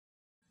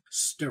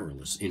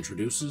Sterilis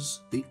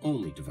introduces the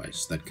only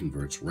device that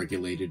converts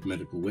regulated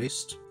medical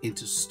waste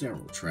into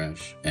sterile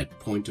trash at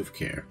point of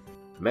care.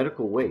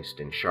 Medical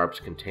waste in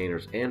sharps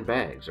containers and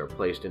bags are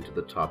placed into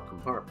the top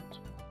compartment.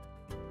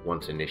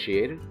 Once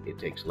initiated, it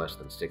takes less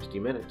than 60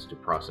 minutes to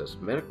process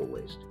medical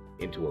waste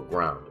into a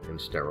ground and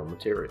sterile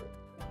material.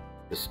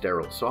 The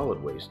sterile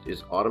solid waste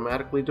is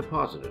automatically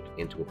deposited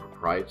into a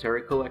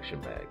proprietary collection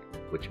bag,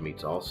 which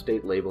meets all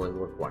state labeling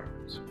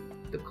requirements.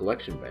 The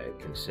collection bag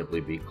can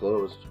simply be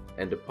closed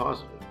and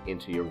deposited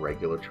into your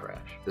regular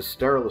trash. The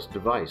Sterilis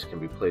device can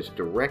be placed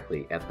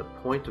directly at the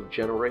point of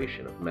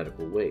generation of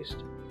medical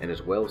waste and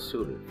is well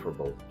suited for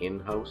both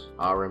in-house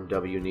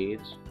RMW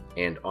needs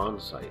and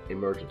on-site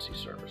emergency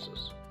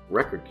services.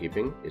 Record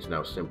keeping is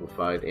now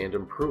simplified and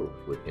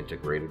improved with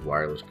integrated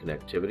wireless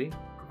connectivity,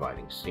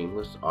 providing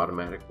seamless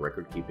automatic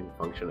record-keeping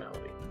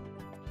functionality.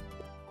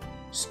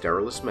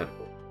 Sterilis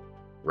Medical,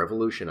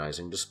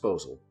 revolutionizing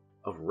disposal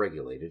of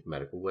regulated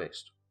medical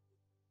waste.